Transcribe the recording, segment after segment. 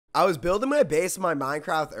I was building my base in my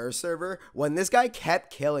Minecraft Earth server when this guy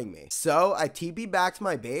kept killing me. So I TP'd back to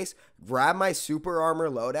my base, grabbed my super armor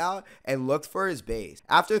loadout, and looked for his base.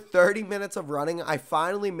 After 30 minutes of running, I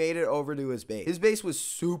finally made it over to his base. His base was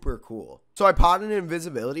super cool. So I potted an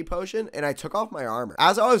invisibility potion and I took off my armor.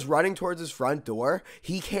 As I was running towards his front door,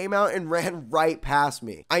 he came out and ran right past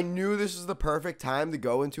me. I knew this was the perfect time to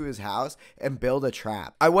go into his house and build a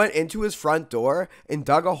trap. I went into his front door and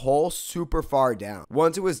dug a hole super far down.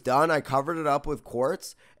 Once it was done, I covered it up with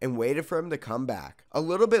quartz and waited for him to come back. A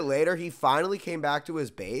little bit later, he finally came back to his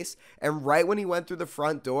base, and right when he went through the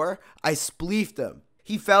front door, I spleefed him.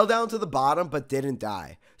 He fell down to the bottom but didn't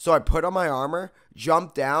die. So I put on my armor,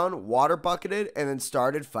 jumped down, water bucketed, and then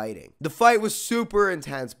started fighting. The fight was super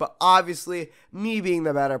intense, but obviously, me being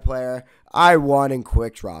the better player, I won and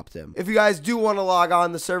quick dropped him. If you guys do want to log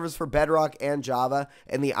on, the servers for Bedrock and Java,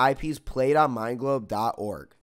 and the IP's play.mindglobe.org.